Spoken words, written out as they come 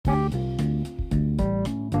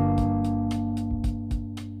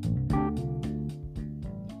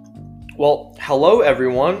Well, hello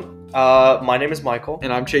everyone. My name is Michael,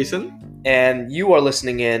 And I'm Chasen. and you are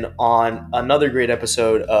listening in on another great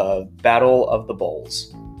episode of Battle of the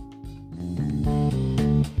Bowls.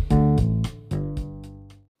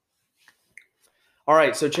 All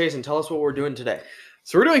right, so Chasen, tell us what we're doing today.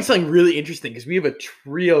 So we're doing something really interesting because we have a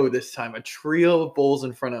trio this time, a trio of bowls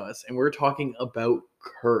in front of us, and we're talking about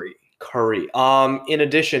curry. Curry. In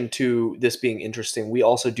addition to this being interesting, we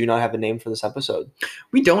also do not have a name for this episode.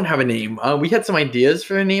 We don't have a name. We had some ideas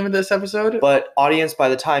for the name of this episode. But audience, by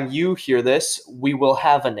the time you hear this, we will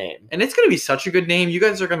have a name. And it's going to be such a good name. You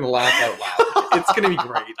guys are going to laugh out loud. It's going to be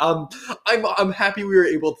great. I'm happy we were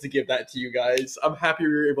able to give that to you guys. I'm happy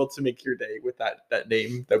we were able to make your day with that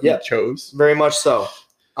name that we chose. Very much so.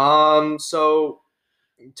 So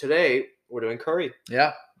today we're doing curry.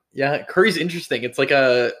 Yeah. Curry's interesting. It's like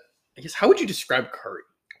I guess, how would you describe curry?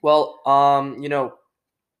 Well,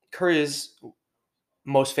 curry is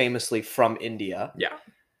most famously from India. Yeah.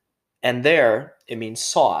 And there, it means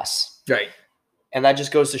sauce. Right. And that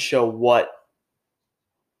just goes to show what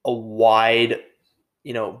a wide,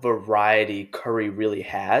 variety curry really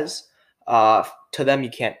has. To them, you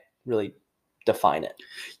can't really define it.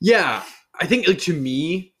 Yeah. I think, to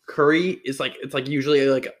me, curry is it's usually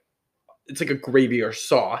it's like a gravy or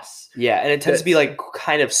sauce. Yeah, and it tends to be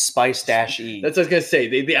kind of spice dash-y. That's what I was gonna say.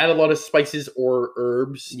 They add a lot of spices or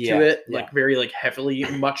herbs to it, yeah. Very heavily,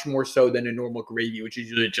 much more so than a normal gravy, which is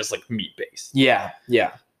usually just meat based. Yeah.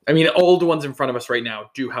 I mean, all the ones in front of us right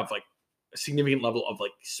now do have a significant level of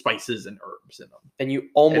spices and herbs in them. And you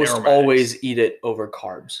almost always eat it over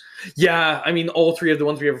carbs. Yeah, I mean, all three of the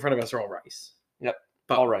ones we have in front of us are all rice. Yep.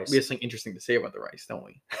 But all rice. We have something interesting to say about the rice, don't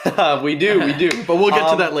we? We do. But we'll get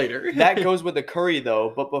to that later. That goes with the curry,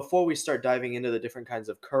 though. But before we start diving into the different kinds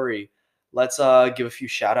of curry, let's give a few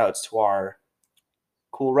shout-outs to our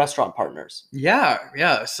cool restaurant partners.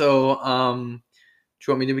 Yeah. So, do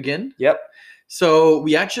you want me to begin? Yep. So,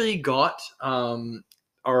 we actually got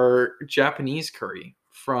our Japanese curry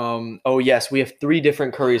from... Oh, yes. We have 3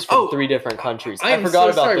 different curries from 3 different countries. I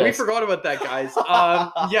forgot about sorry. this. We forgot about that, guys.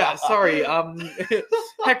 Sorry.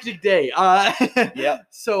 Hectic day. Yeah.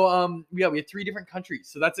 So, we have 3 different countries.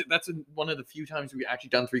 So, that's one of the few times we've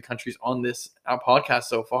actually done 3 countries on this podcast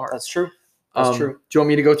so far. That's true. That's true. Do you want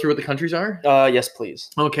me to go through what the countries are? Yes,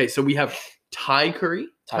 please. Okay, so we have Thai curry.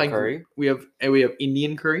 Thai curry. We have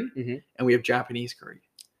Indian curry. Mm-hmm. And we have Japanese curry.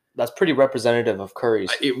 That's pretty representative of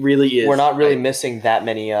curries. It really is. We're not really missing that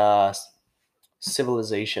many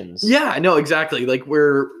civilizations. Yeah, no, exactly.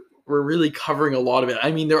 We're really covering a lot of it.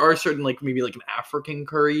 I mean, there are certain maybe an African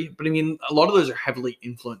curry, but I mean, a lot of those are heavily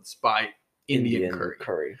influenced by Indian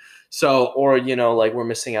curry. So, or we're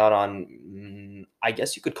missing out on, I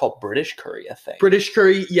guess you could call British curry a thing. British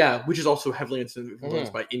curry, yeah, which is also heavily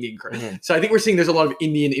influenced by Indian curry. Mm-hmm. So I think we're seeing there's a lot of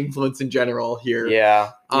Indian influence in general here.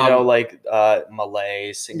 Yeah, Malay,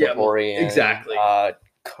 Singaporean, yeah, exactly.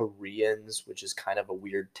 Koreans, which is kind of a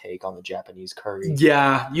weird take on the Japanese curry.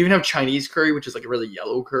 Yeah, you even have Chinese curry, which is a really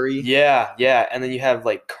yellow curry. Yeah, and then you have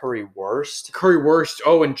currywurst. Currywurst.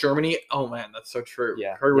 Oh, in Germany. Oh man, that's so true.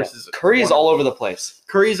 Yeah, currywurst is all over the place.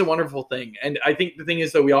 Curry is a wonderful thing, and I think the thing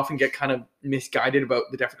is that we often get kind of misguided about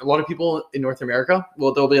a lot of people in North America.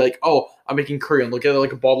 Well, they'll be like, "Oh, I'm making curry," and look at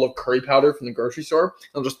a bottle of curry powder from the grocery store.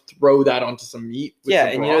 They'll just throw that onto some meat. Yeah,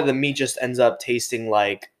 and the meat just ends up tasting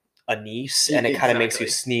like anise, and it kind of makes you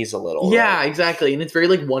sneeze a little. Yeah, right? Exactly. And it's very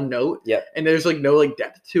one note. Yep. And there's no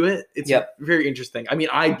depth to it. It's very interesting. I mean,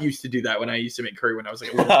 I used to do that when I used to make curry when I was a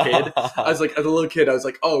little kid. As a little kid, I was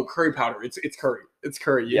like, oh, curry powder. It's curry. It's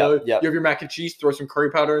curry. You know? You have your mac and cheese, throw some curry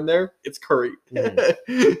powder in there. It's curry.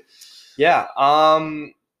 Mm. Yeah.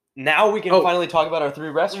 Now we can finally talk about our 3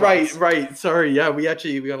 restaurants. Right. Sorry. Yeah, we got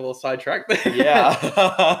a little sidetracked there.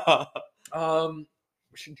 Yeah.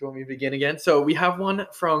 Do you want me to begin again? So we have one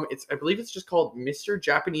from I believe it's just called Mr.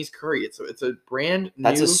 Japanese Curry. It's a brand new.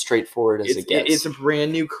 That's as straightforward as it gets. It's a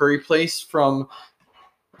brand new curry place from.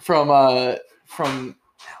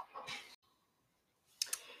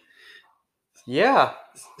 Yeah.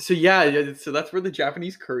 So that's where the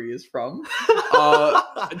Japanese curry is from.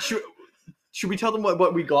 Should we tell them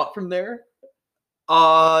what we got from there?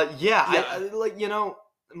 Yeah.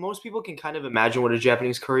 Most people can kind of imagine what a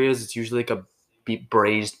Japanese curry is. It's usually a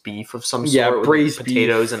braised beef of some sort. Yeah, braised with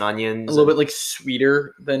potatoes beef, and onions. A little bit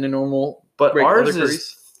sweeter than a normal. But ours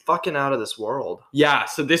is fucking out of this world. Yeah,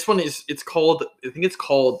 so this one it's called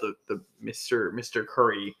the Mr.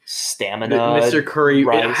 Curry. Stamina. Mr. Curry.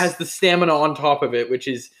 Rice. It has the stamina on top of it, which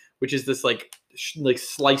is this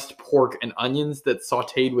sliced pork and onions that's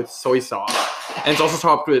sauteed with soy sauce. And it's also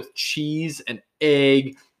topped with cheese and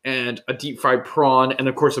egg and a deep fried prawn, and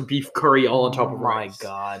of course a beef curry all on top of rice. My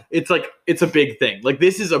God. It's like, it's a big thing. Like,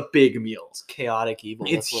 this is a big meal. It's chaotic evil.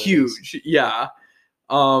 It's huge. Yeah.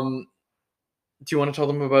 Do you want to tell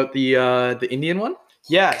them about the Indian one?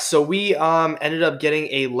 Yeah, so we ended up getting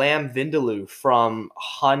a lamb vindaloo from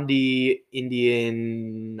Handi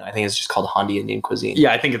Indian. I think it's just called Handi Indian Cuisine.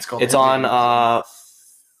 Yeah, I think it's called. It's on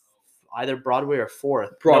either Broadway or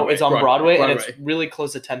 4th. Broadway, no, it's on Broadway, and it's really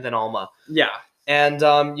close to 10th and Alma. Yeah. And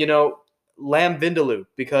lamb vindaloo,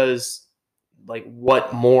 because like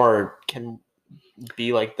what more can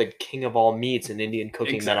be like the king of all meats in Indian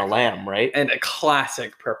cooking than a lamb, right? And a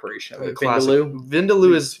classic preparation of it.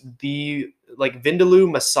 Vindaloo is the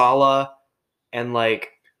vindaloo masala and like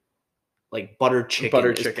butter chicken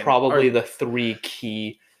is probably the 3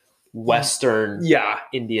 key Western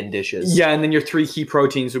Indian dishes. Yeah, and then your 3 key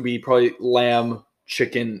proteins would be probably lamb,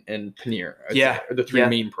 chicken, and paneer. Are the 3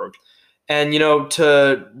 main proteins. And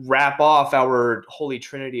to wrap off our holy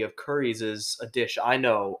trinity of curries is a dish I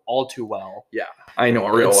know all too well. Yeah, I know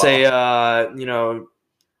it real well. Say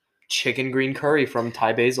chicken green curry from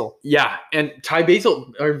Thai Basil. Yeah, and Thai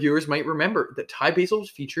Basil, our viewers might remember that Thai Basil was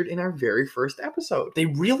featured in our very first episode. They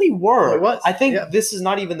really were. It was. I think this is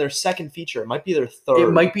not even their second feature. It might be their third.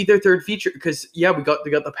 It might be their third feature because we got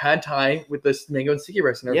the pad Thai with the mango and sticky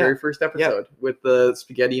rice in our very first episode with the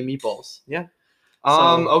spaghetti and meatballs. Yeah.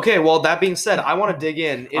 Okay, well, that being said, I want to dig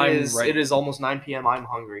in. It is almost 9 p.m. I'm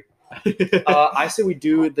hungry. I say we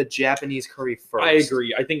do the Japanese curry first. I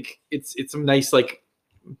agree. I think it's a nice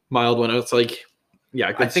mild one. It's like,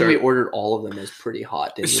 I think we ordered all of them as pretty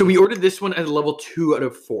hot. So we ordered this one at a level 2 out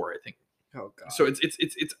of 4, I think. Oh God. So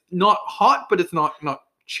it's not hot, but it's not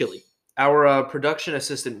chilly. Our production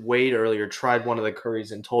assistant Wade earlier tried one of the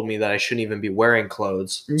curries and told me that I shouldn't even be wearing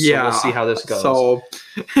clothes. So we'll see how this goes. So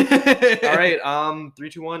all right, 3,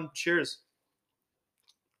 2, 1, cheers.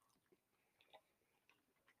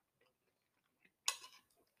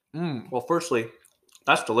 Well, firstly,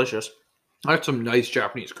 that's delicious. That's some nice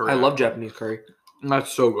Japanese curry. I love Japanese curry.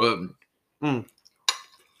 That's so good.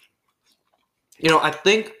 I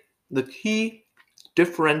think the key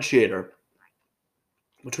differentiator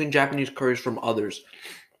between Japanese curries from others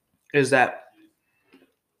is that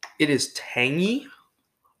it is tangy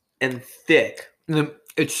and thick. And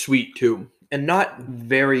it's sweet too. And not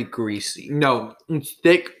very greasy. No, it's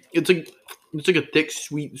thick. It's like a thick,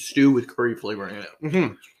 sweet stew with curry flavor in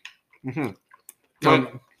it.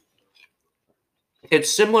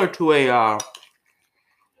 It's similar to a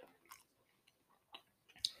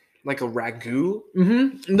like a ragu.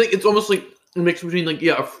 It's almost like a mix between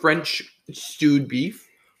a French stewed beef.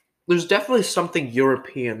 There's definitely something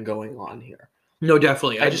European going on here. No,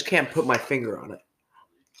 definitely. I just can't put my finger on it.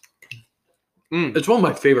 It's one of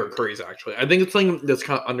my favorite curries, actually. I think it's something that's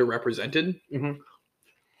kind of underrepresented.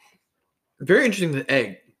 Very interesting, the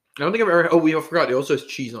egg. I don't think I've ever... Oh, we forgot. It also has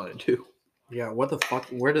cheese on it, too. Yeah, what the fuck?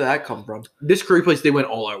 Where did that come from? This curry place, they went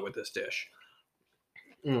all out with this dish.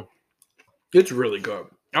 It's really good.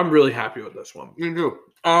 I'm really happy with this one. Me too.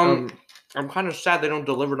 I'm kind of sad they don't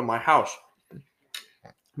deliver to my house.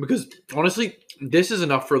 Because, honestly, this is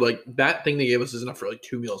enough for, that thing they gave us is enough for,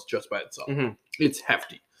 2 meals just by itself. It's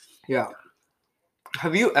hefty. Yeah.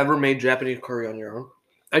 Have you ever made Japanese curry on your own?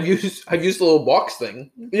 I've used the little box thing.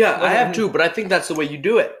 Yeah, I have too, but I think that's the way you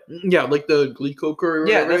do it. Yeah, like the Glico curry.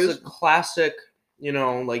 Yeah, that's a classic,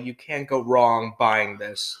 you can't go wrong buying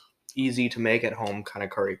this. Easy to make at home kind of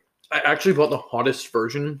curry. I actually bought the hottest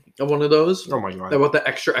version of one of those. Oh my God. I bought the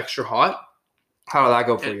extra, extra hot. How did that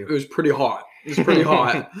go for you? It was pretty hot.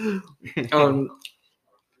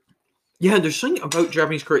 Yeah, there's something about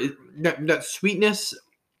Japanese curry. That sweetness...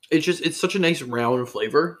 It's such a nice round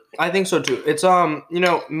flavor. I think so too. It's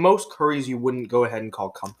most curries you wouldn't go ahead and call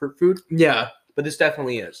comfort food. Yeah, but this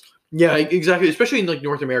definitely is. Yeah, exactly. Especially in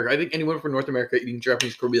North America. I think anyone from North America eating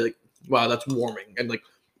Japanese curry would be like, "Wow, that's warming." And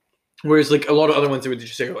whereas a lot of other ones they would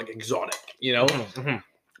just say are exotic.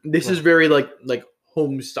 This is very like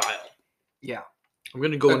home style. Yeah, I'm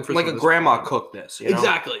gonna go in for a grandma cooked this.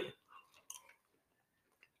 Exactly.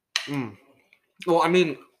 Well, I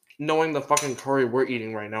mean, knowing the fucking curry we're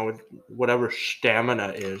eating right now with whatever stamina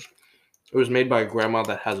is, it was made by a grandma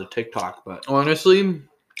that has a TikTok, but honestly,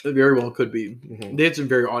 it very well could be. They had some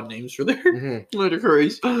very odd names for their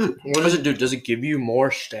curries. What does it do? Does it give you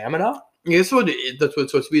more stamina? Yeah, that's what it's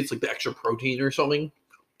supposed to be. It's the extra protein or something.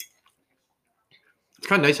 It's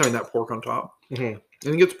kind of nice having that pork on top. I think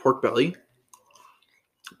it's pork belly.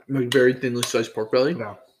 Very thinly sliced pork belly.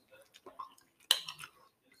 Yeah.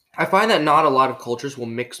 I find that not a lot of cultures will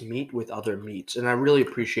mix meat with other meats, and I really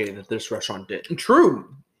appreciate that this restaurant did.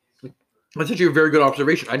 True. That's actually a very good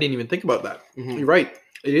observation. I didn't even think about that. You're right.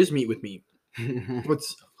 It is meat with meat.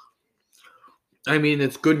 It's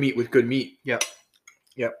good meat with good meat. Yep.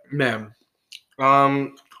 Man. I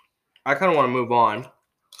kind of want to move on.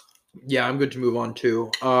 Yeah, I'm good to move on too.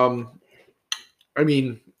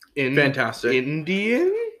 Fantastic.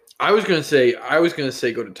 Indian? I was gonna say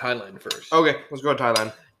go to Thailand first. Okay, let's go to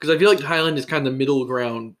Thailand. Because I feel like Thailand is kind of the middle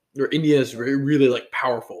ground, or India is really like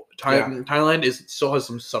powerful. Thailand still has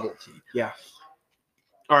some subtlety. Yeah.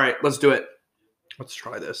 All right, let's do it. Let's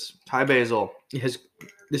try this. Thai basil.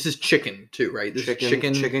 This is chicken too, right? This is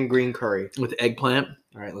chicken green curry with eggplant.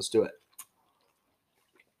 All right, let's do it.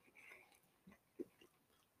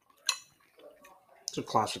 It's a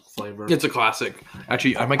classic flavor. It's a classic.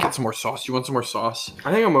 Actually, I might get some more sauce. You want some more sauce?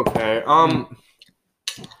 I think I'm okay.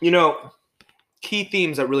 Key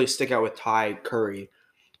themes that really stick out with Thai curry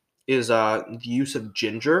is the use of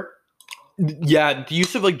ginger. Yeah, the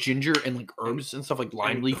use of like ginger and like herbs and stuff like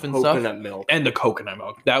lime leaf and stuff. Coconut milk. And the coconut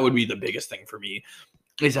milk. That would be the biggest thing for me.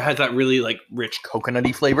 Is it has that really like rich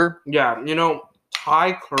coconutty flavor. Yeah,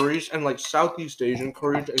 Thai curries and like Southeast Asian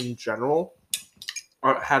curries in general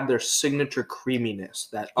have their signature creaminess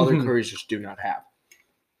that other curries just do not have.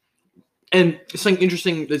 And something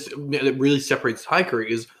interesting that really separates Thai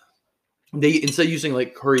curry is they, instead of using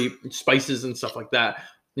like curry spices and stuff like that,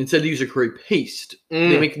 instead they use a curry paste.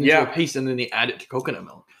 They make it into a paste and then they add it to coconut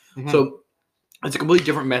milk. So it's a completely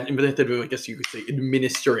different method of, I guess you could say,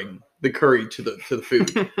 administering the curry to the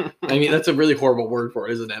food. I mean, that's a really horrible word for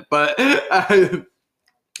it, isn't it? But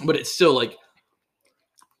it's still like,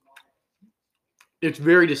 it's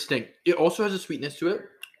very distinct. It also has a sweetness to it.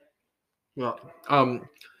 Yeah.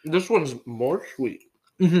 This one's more sweet.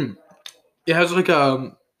 It has like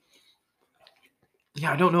I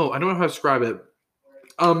don't know how to describe it.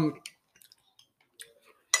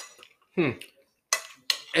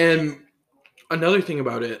 And another thing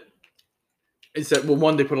about it is that, well,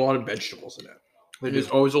 one, they put a lot of vegetables in it. There's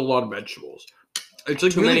always a lot of vegetables. It's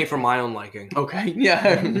like too many for my own liking. Okay,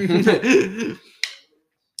 yeah.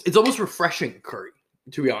 It's almost refreshing curry,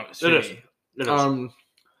 to be honest. It is.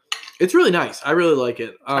 It's really nice. I really like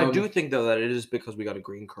it. I do think, though, that it is because we got a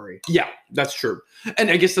green curry. Yeah, that's true. And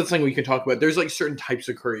I guess that's something we can talk about. There's like certain types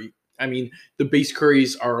of curry. I mean, the base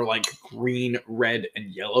curries are like green, red,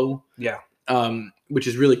 and yellow. Yeah. Which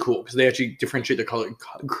is really cool because they actually differentiate their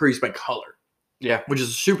curries by color. Yeah. Which is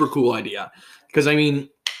a super cool idea. Because, I mean,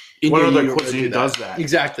 what other cuisine does that?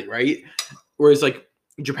 Exactly, right? Whereas, like,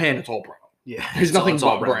 Japan, it's all brown. Yeah. There's nothing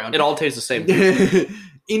but brown. It all tastes the same.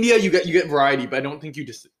 India, you get variety, but I don't think you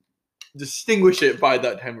just distinguish it by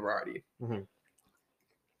that type of variety.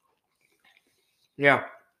 Yeah.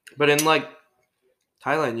 But in, like,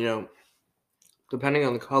 Thailand, depending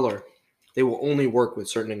on the color, they will only work with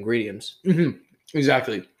certain ingredients.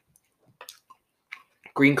 Exactly.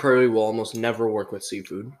 Green curry will almost never work with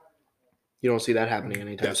seafood. You don't see that happening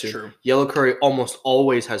anytime soon. That's true. Yellow curry almost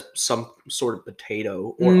always has some sort of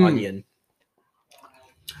potato or onion.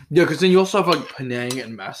 Yeah, because then you also have like Penang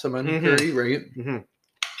and Massaman curry, right?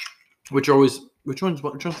 Which one's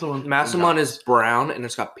the one? Massaman is brown and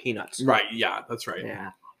it's got peanuts. Right. Yeah, that's right.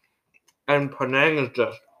 Yeah. And Penang is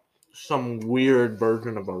just some weird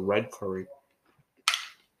version of a red curry.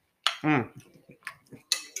 I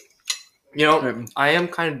am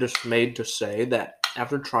kind of dismayed to say that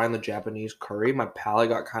after trying the Japanese curry, my palate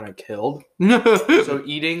got kind of killed. So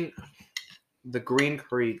eating the green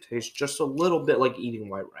curry tastes just a little bit like eating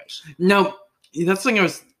white rice. Now, that's something I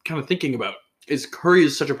was kind of thinking about. Is curry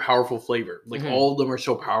is such a powerful flavor. Like all of them are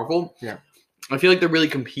so powerful. Yeah. I feel like they're really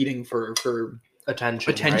competing for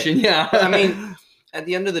attention. Right? Yeah. I mean, at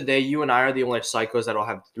the end of the day, you and I are the only psychos that will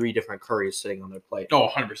have 3 different curries sitting on their plate. Oh,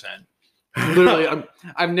 100%. Literally,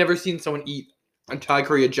 I've never seen someone eat a Thai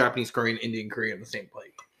curry, a Japanese curry, and Indian curry on the same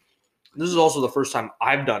plate. This is also the first time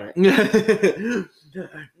I've done it.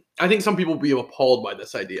 I think some people will be appalled by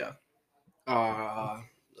this idea.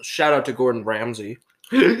 Shout out to Gordon Ramsay.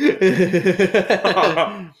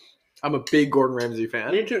 I'm a big Gordon Ramsay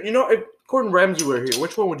fan. Me too. If Gordon Ramsay were here,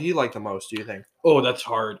 which one would he like the most, do you think? Oh, that's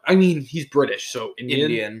hard. I mean, he's British, so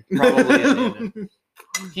Indian. Probably Indian.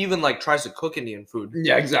 He even tries to cook Indian food.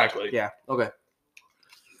 Yeah, exactly. Yeah. Okay.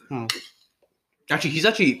 Actually, he's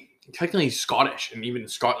technically Scottish, and even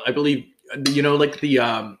Scotland, I believe. Like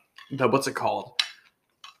the what's it called?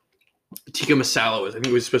 Tikka masala I think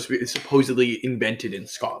it was supposedly invented in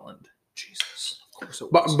Scotland. Jesus. Of course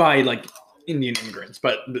it was. By like Indian immigrants,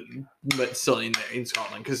 but still in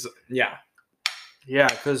Scotland, because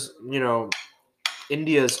because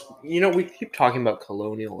India's, we keep talking about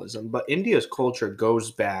colonialism, but India's culture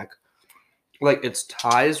goes back like its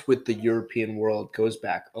ties with the European world goes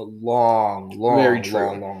back a long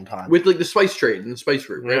time. With like the spice trade and the spice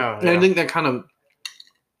route, right? Yeah, and I think that kind of,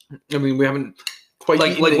 I mean, we haven't quite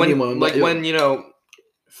like eaten the when Indian one, like when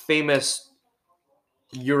famous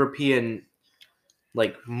European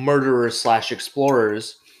like murderers /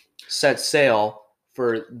 explorers set sail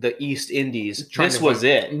for the East Indies. This was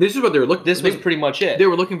it. This is what they were looking. This was pretty much it. They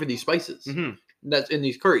were looking for these spices that's in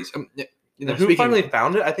these curries. Who finally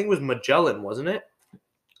found it? I think it was Magellan, wasn't it?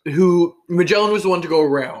 Magellan was the one to go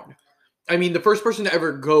around. I mean, the first person to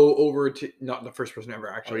ever go over to, not the first person ever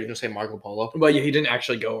actually. Are you gonna say Marco Polo? Well, yeah, he didn't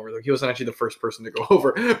actually go over. Like, he wasn't actually the first person to go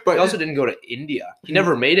over. But he also didn't go to India. He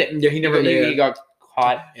never made it. Yeah, he never made it. He got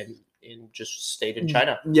caught and just stayed in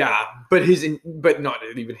China. Yeah, but not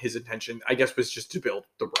even his intention, I guess, was just to build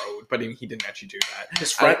the road. But he didn't actually do that.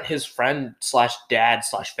 His friend / dad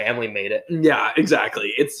 / family made it. Yeah,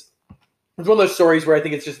 exactly. It's one of those stories where I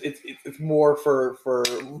think it's more for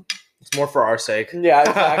it's more for our sake. Yeah,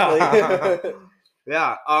 exactly.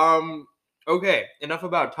 Yeah. Okay. Enough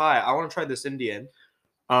about Thai. I want to try this Indian.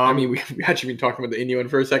 I mean, we actually been talking about the Indian one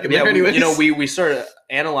for a second. Yeah. There, anyways. We started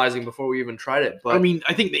analyzing before we even tried it. But I mean,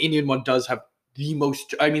 I think the Indian one does have the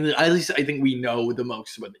most. I mean, at least I think we know the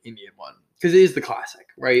most about the Indian one because it is the classic,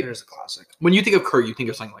 right? It is a classic. When you think of curry, you think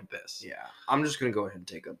of something like this. Yeah. I'm just gonna go ahead and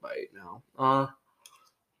take a bite now.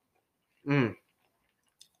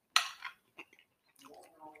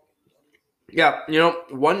 Yeah,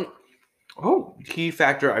 one key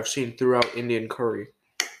factor I've seen throughout Indian curry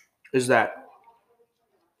is that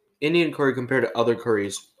Indian curry compared to other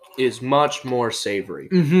curries is much more savory.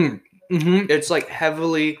 It's like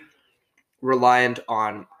heavily reliant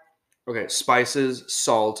on spices,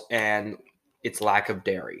 salt, and its lack of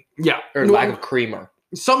dairy. Yeah, or lack of creamer.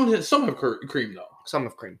 Some have cream though. Some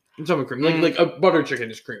have cream. Some have cream. Like a butter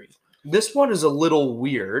chicken is creamy. This one is a little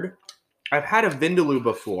weird. I've had a vindaloo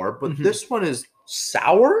before, but this one is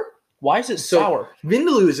sour? Why is it sour?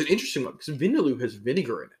 Vindaloo is an interesting one because vindaloo has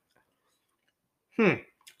vinegar in it.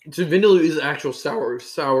 So vindaloo is actual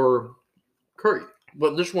sour curry.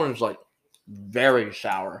 But this one is like very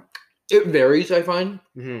sour. It varies, I find.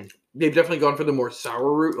 They've definitely gone for the more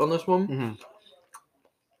sour route on this one.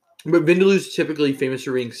 But vindaloo is typically famous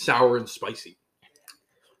for being sour and spicy.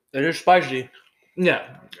 It is spicy.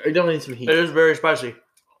 Yeah, it definitely needs some heat. It is very spicy.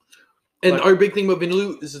 And our big thing about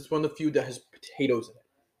vindaloo is it's one of the few that has potatoes in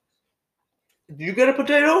it. Did you get a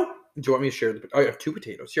potato? Do you want me to share I have 2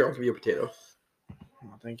 potatoes. Here, I'll give you a potato.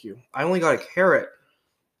 Oh, thank you. I only got a carrot.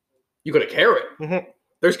 You got a carrot?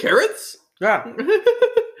 There's carrots? Yeah.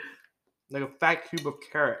 Like a fat cube of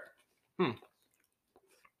carrot.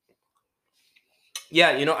 Yeah,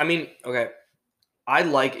 I mean, okay. I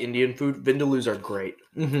like Indian food. Vindaloos are great.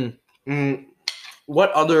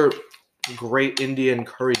 What other great Indian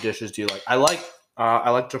curry dishes do you like? I like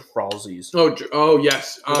jafralzis. Oh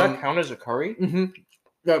yes. Does that count as a curry?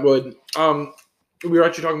 That would. We were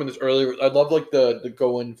actually talking about this earlier. I love like the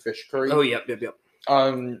Goan fish curry. Oh yep.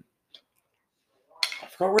 I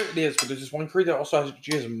forgot where it is, but there's this one curry that also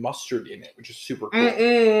has mustard in it, which is super cool.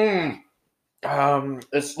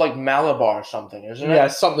 It's like Malabar or something, isn't it? Yeah,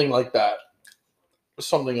 something like that.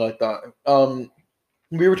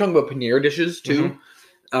 We were talking about paneer dishes too.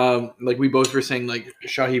 Like we both were saying, like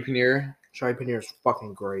Shahi paneer. Shahi paneer is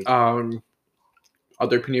fucking great. Other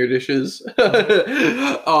paneer dishes.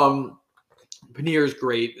 Paneer is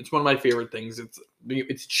great. It's one of my favorite things.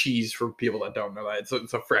 It's cheese for people that don't know that.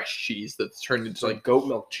 It's a fresh cheese that's turned into like goat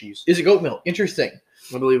milk cheese. Is it goat milk? Interesting.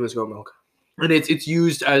 I believe it's goat milk. And it's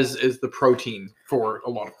used as the protein for a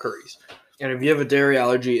lot of curries. And if you have a dairy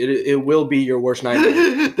allergy, it will be your worst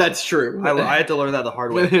nightmare. That's true. I had to learn that the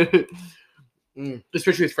hard way.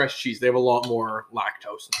 Especially with fresh cheese, they have a lot more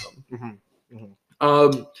lactose in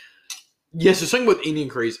them. Yes, so something about Indian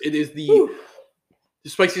curries. It is the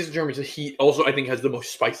spiciest in terms of heat. Also, I think has the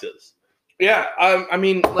most spices. Yeah, I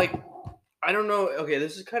mean, like, I don't know. Okay,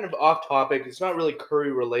 this is kind of off topic. It's not really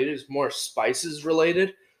curry related. It's more spices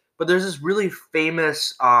related. But there's this really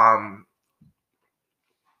famous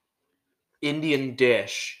Indian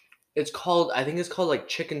dish. I think it's called like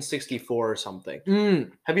chicken 64 or something.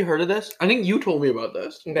 Have you heard of this? I think you told me about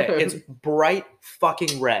this. Okay, it's bright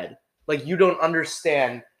fucking red. Like, you don't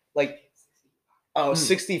understand. Like,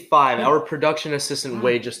 65. Our production assistant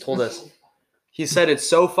Wade just told us. He said it's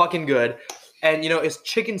so fucking good. And, it's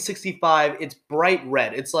chicken 65. It's bright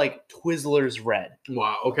red. It's like Twizzlers red.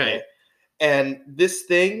 Wow, okay. And this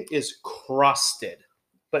thing is crusted.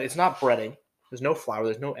 But it's not breading. There's no flour.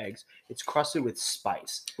 There's no eggs. It's crusted with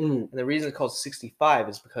spice. And the reason it's called 65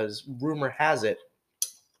 is because, rumor has it,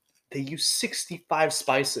 they use 65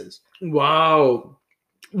 spices. Wow.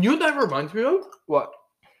 You know what that reminds me of? What?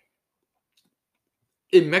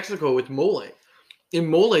 In Mexico with mole. In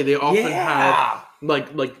mole, they often have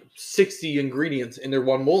like 60 ingredients in their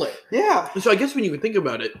one mole. Yeah. So I guess when you think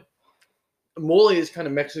about it, mole is kind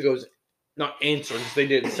of Mexico's not answer because they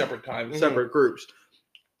did it separate times, separate groups,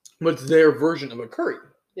 but it's their version of a curry.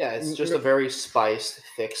 Yeah, it's just a very spiced,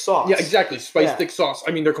 thick sauce. Yeah, exactly. Spiced, thick sauce.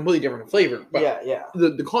 I mean, they're completely different in flavor, but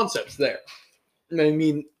the concept's there. And I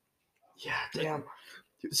mean, yeah, damn.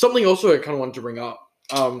 Something also I kind of wanted to bring up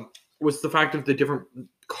was the fact of the different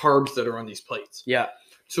carbs that are on these plates. Yeah.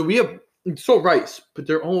 So we have rice, but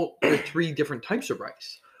there are 3 different types of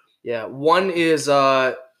rice. Yeah, one is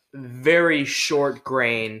very short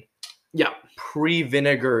grain. Yeah.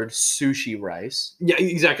 Pre-vinegared sushi rice. Yeah,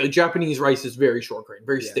 exactly. Japanese rice is very short grain,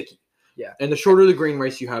 very sticky. Yeah. And the shorter the grain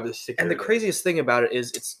rice you have, the stickier. And the craziest thing about it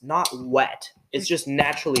is it's not wet. It's just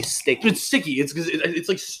naturally sticky. It's sticky. It's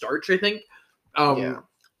like starch, I think. Yeah.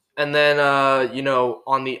 And then,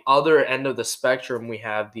 on the other end of the spectrum, we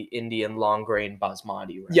have the Indian long grain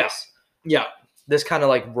basmati rice. Yes. Yeah. This kind of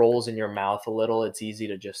like rolls in your mouth a little. It's easy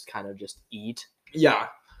to just eat. Yeah.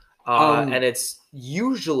 And it's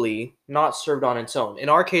usually not served on its own. In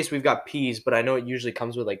our case, we've got peas, but I know it usually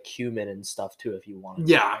comes with like cumin and stuff too if you want.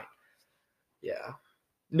 Yeah. Yeah.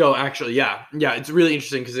 No, actually, yeah. Yeah, it's really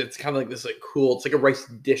interesting because it's kind of like this like cool, it's like a rice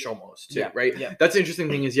dish almost too, right? Yeah. That's the interesting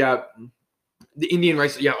thing is, the Indian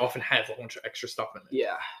rice, often has a bunch of extra stuff in it.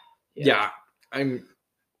 Yeah.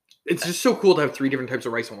 It's just so cool to have 3 different types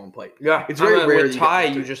of rice on one plate. Yeah. It's very rare. With Thai,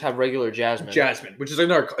 you just have regular jasmine. Jasmine, which is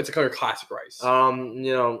it's a kind of classic rice.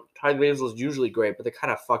 Thai basil is usually great, but they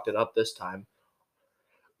kind of fucked it up this time.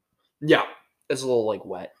 Yeah. It's a little like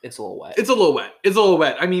wet. It's a little wet. It's a little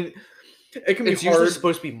wet. I mean, it can be It's usually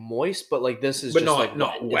supposed to be moist, but like this is not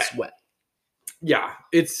wet. It's wet. Yeah.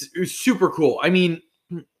 It's super cool. I mean,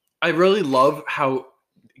 I really love how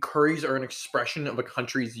curries are an expression of a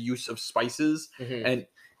country's use of spices, and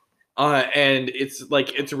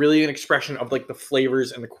it's really an expression of like the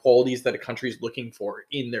flavors and the qualities that a country is looking for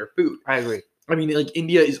in their food. I agree. I mean, like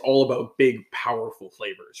India is all about big, powerful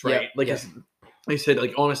flavors, right? As I said,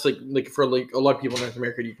 like honestly, like for like a lot of people in North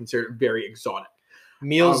America, you consider it very exotic.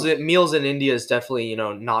 Meals in India is definitely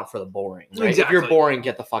not for the boring. Right? Exactly. If you're boring,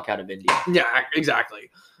 get the fuck out of India. Yeah, exactly.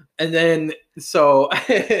 And then so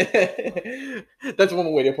that's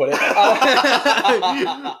one way to put it.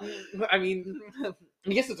 I mean, I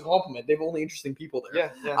guess it's a compliment. They have only interesting people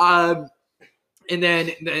there. Yeah. And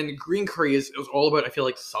then green curry is all about, I feel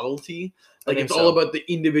like, subtlety. Like it's all about the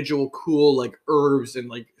individual cool like herbs and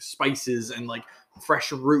like spices and like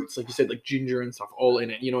fresh roots, like you said, like ginger and stuff, all in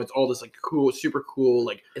it. It's all this like cool, super cool,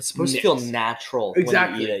 like it's supposed to feel natural.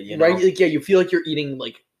 Exactly. When you eat it, right? Like you feel like you're eating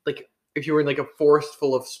like if you were in like a forest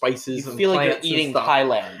full of spices. You feel like you're eating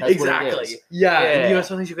Thailand. That's exactly. What it is. Yeah. And,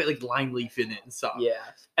 sometimes you get like lime leaf in it and stuff. Yeah.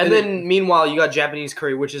 And then meanwhile, you got Japanese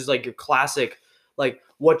curry, which is like your classic, like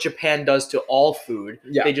what Japan does to all food.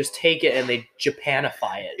 Yeah. They just take it and they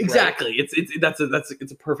Japanify it. Exactly. Right?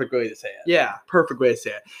 It's a perfect way to say it. Yeah. Perfect way to say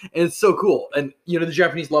it. And it's so cool. And the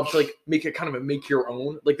Japanese love to like make it kind of make your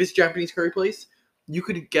own. Like this Japanese curry place, you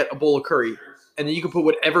could get a bowl of curry and then you can put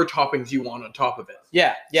whatever toppings you want on top of it.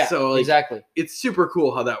 Yeah. Yeah. So exactly. It's super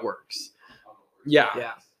cool how that works. Yeah.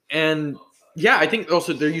 Yeah. And yeah, I think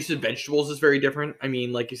also their use of vegetables is very different. I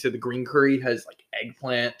mean, like you said, the green curry has like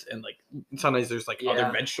eggplant and like sometimes there's like other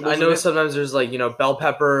vegetables. I know sometimes there's like, bell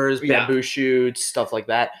peppers, bamboo shoots, stuff like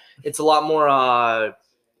that. It's a lot more, I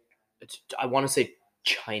want to say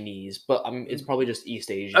Chinese, but it's probably just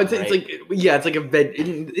East Asian. I'd say it's like, it's like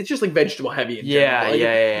it's just like vegetable heavy in general.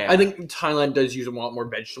 Yeah. I think Thailand does use a lot more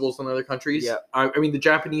vegetables than other countries. Yeah. I mean, the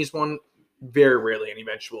Japanese one, very rarely any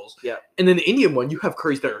vegetables. Yeah. And then the Indian one, you have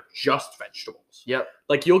curries that are just vegetables. Yep.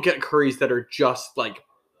 Like you'll get curries that are just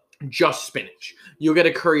spinach. You'll get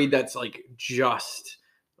a curry that's like just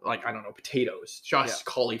like, I don't know, potatoes, just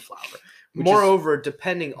cauliflower. Moreover,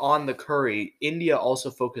 depending on the curry, India also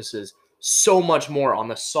focuses so much more on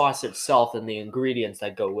the sauce itself and the ingredients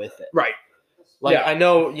that go with it. Right. Like I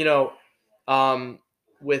know,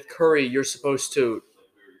 with curry, you're supposed to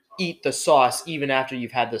eat the sauce even after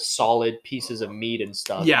you've had the solid pieces of meat and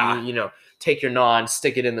stuff. Yeah. You take your naan,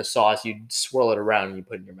 stick it in the sauce, you swirl it around and you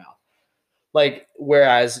put it in your mouth. Like,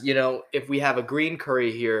 whereas, if we have a green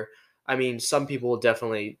curry here, I mean, some people will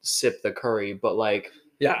definitely sip the curry, but like,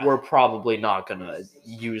 we're probably not going to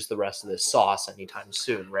use the rest of this sauce anytime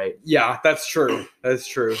soon, right? Yeah, that's true. That's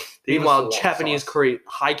true. Meanwhile, Japanese curry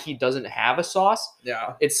high-key doesn't have a sauce.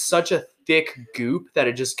 Yeah. It's such a thick goop that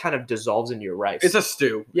it just kind of dissolves into your rice. It's a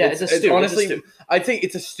stew. Yeah, it's a stew. Honestly, I'd say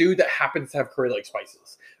it's a stew that happens to have curry-like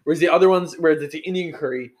spices. Whereas the other ones, where the Indian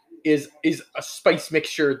curry, is a spice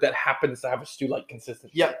mixture that happens to have a stew-like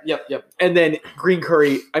consistency. Yep. And then green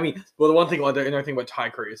curry. I mean, well, another thing about Thai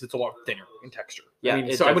curry is it's a lot thinner in texture. Yeah, I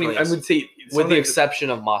mean, so I would say, with the exception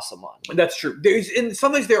of massaman. That's true. And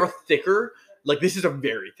sometimes they are thicker. Like this is a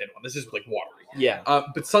very thin one. This is like watery. Yeah.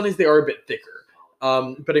 But sometimes they are a bit thicker.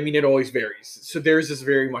 But I mean, it always varies. So theirs is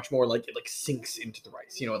very much more like it like sinks into the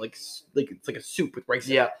rice. You know, like it's like a soup with rice.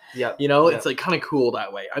 Yeah. You know, it's like kind of cool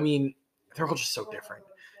that way. I mean, they're all just so different.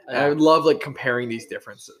 And I would love like comparing these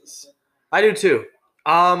differences. I do too.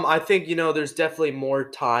 I think, there's definitely more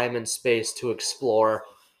time and space to explore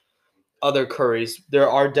other curries. There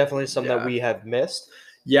are definitely some that we have missed.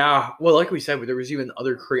 Yeah. Well, like we said, there was even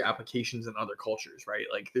other curry applications in other cultures, right?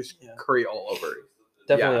 Like there's curry all over.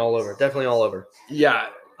 Definitely all over. Yeah.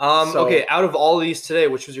 Okay, out of all of these today,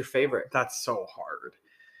 which was your favorite? That's so hard.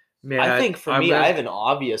 Man, I think for me, I have an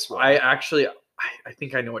obvious one. I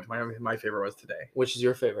think I know what my favorite was today. Which is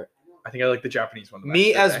your favorite? I think I like the Japanese one.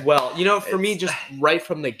 Me as well. For me, just right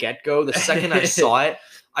from the get-go, the second I saw it,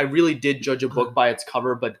 I really did judge a book by its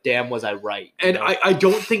cover, but damn was I right. And I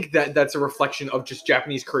don't think that that's a reflection of just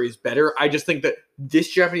Japanese curry is better. I just think that this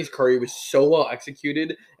Japanese curry was so well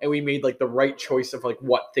executed and we made like the right choice of like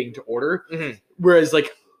what thing to order. Mm-hmm. Whereas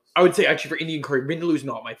like I would say actually for Indian curry, Vindaloo is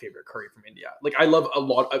not my favorite curry from India. Like I love a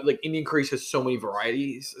lot of like Indian curries has so many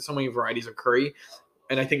varieties of curry.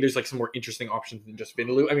 And I think there's like some more interesting options than just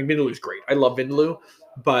Vindaloo. I mean, Vindaloo is great. I love Vindaloo,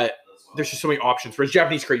 but there's just so many options. Whereas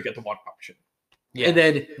Japanese curry, you get the one option. Yeah. And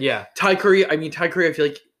then Thai curry. I mean, Thai curry. I feel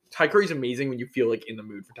like Thai curry is amazing when you feel like in the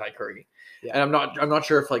mood for Thai curry. Yeah. And I'm not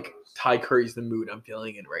sure if like Thai curry is the mood I'm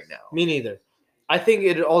feeling in right now. Me neither. I think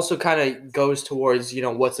it also kind of goes towards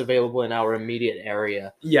what's available in our immediate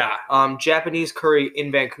area. Yeah. Japanese curry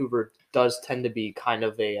in Vancouver does tend to be kind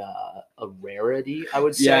of a rarity, I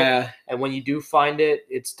would say. Yeah. And when you do find it,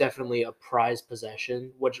 it's definitely a prized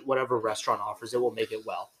possession. Whatever restaurant offers it will make it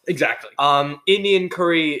well. Exactly. Indian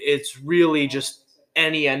curry, it's really just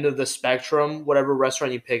any end of the spectrum. Whatever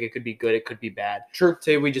restaurant you pick, it could be good, it could be bad. Sure.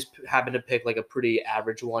 Say we just happen to pick like a pretty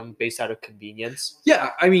average one based out of convenience.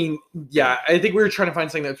 Yeah, I mean, I think we were trying to find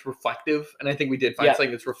something that's reflective, and I think we did find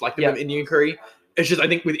something that's reflective of Indian curry. It's just I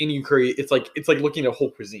think with Indian curry, it's like looking at a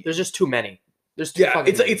whole cuisine. There's just too many. There's too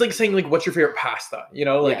it's like saying like what's your favorite pasta?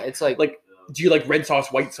 It's like do you like red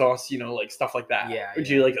sauce, white sauce, like stuff like that? Yeah. Or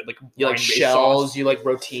do you like you like shells? Sauce? You like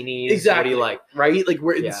rotinis? Exactly. What do you like? Right? Like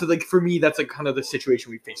so like for me, that's like kind of the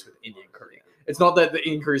situation we face with Indian curry. It's not that the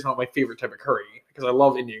Indian curry is not my favorite type of curry because I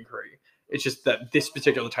love Indian curry. It's just that this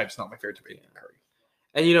particular type is not my favorite type of Indian curry.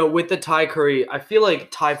 And with the Thai curry, I feel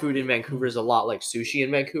like Thai food in Vancouver is a lot like sushi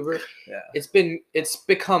in Vancouver. Yeah. It's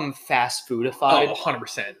become fast foodified. Oh,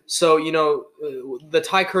 100%. So, the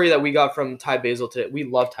Thai curry that we got from Thai Basil today, we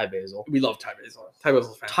love Thai Basil. We love Thai Basil. Thai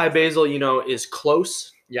Basil is fantastic. Thai Basil, is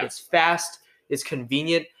close. Yeah. It's fast. It's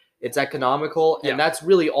convenient. It's economical, and that's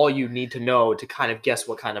really all you need to know to kind of guess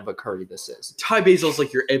what kind of a curry this is. Thai basil is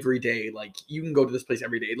like your everyday, like you can go to this place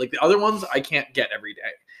every day. Like the other ones, I can't get every day.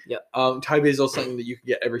 Yeah. Thai basil is something that you can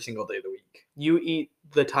get every single day of the week. You eat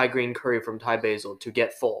the Thai green curry from Thai Basil to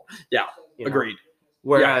get full. Yeah, agreed.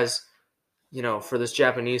 Whereas, for this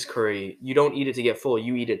Japanese curry, you don't eat it to get full.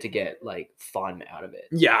 You eat it to get like fun out of it.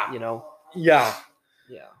 Yeah. Yeah.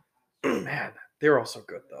 Man. They're all so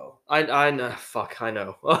good though. I know. Fuck, I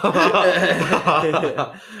know.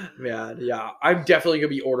 Man, yeah. I'm definitely gonna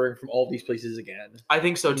be ordering from all these places again. I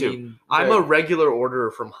think so too. I'm a regular orderer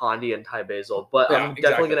from Handi and Thai Basil, but I'm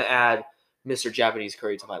definitely gonna add Mr. Japanese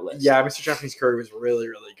curry to my list. Yeah, Mr. Japanese curry was really,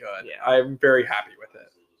 really good. Yeah. I'm very happy with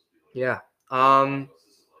it. Yeah.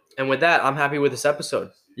 And with that, I'm happy with this episode.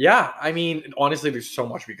 Yeah, I mean, honestly, there's so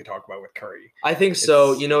much we could talk about with curry. I think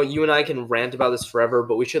so. You and I can rant about this forever,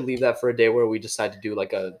 but we should leave that for a day where we decide to do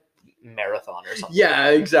like a marathon or something. Yeah,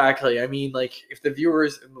 exactly. I mean, like, if the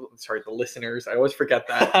listeners, I always forget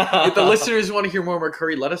that. If the listeners want to hear more about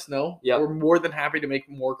curry, let us know. Yeah. We're more than happy to make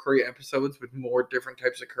more curry episodes with more different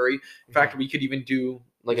types of curry. In fact, we could even do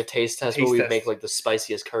like a taste test where we make like the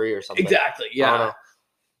spiciest curry or something. Exactly, yeah.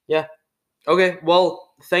 Yeah. Okay,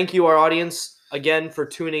 well, thank you, our audience, again for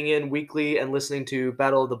tuning in weekly and listening to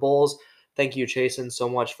Battle of the Bowls. Thank you, Chasen, so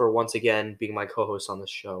much for once again being my co-host on this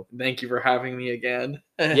show. Thank you for having me again.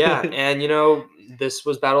 Yeah, and this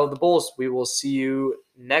was Battle of the Bowls. We will see you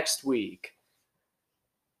next week.